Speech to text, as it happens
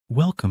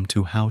Welcome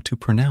to How to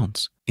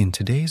Pronounce. In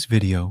today's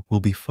video,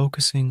 we'll be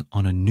focusing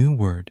on a new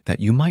word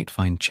that you might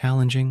find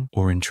challenging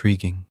or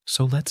intriguing.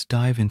 So let's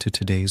dive into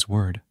today's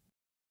word.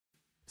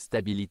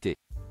 Stabilité.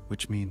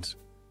 Which means,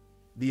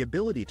 the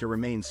ability to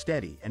remain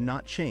steady and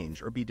not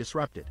change or be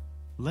disrupted.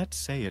 let's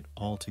say it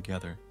all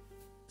together.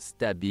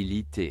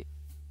 Stabilité.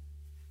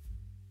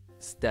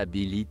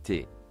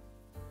 Stabilité.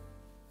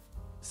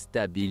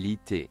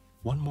 Stabilité.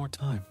 One more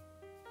time.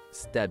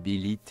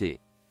 Stabilité.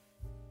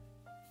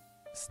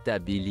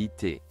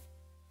 Stabilité.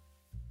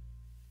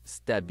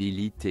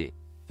 Stabilité.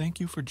 Thank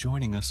you for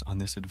joining us on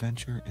this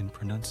adventure in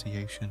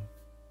pronunciation.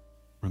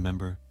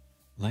 Remember,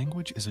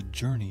 language is a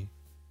journey,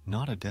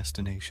 not a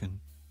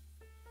destination.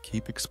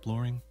 Keep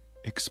exploring,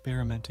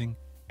 experimenting,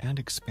 and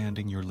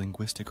expanding your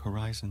linguistic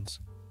horizons.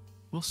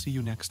 We'll see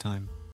you next time.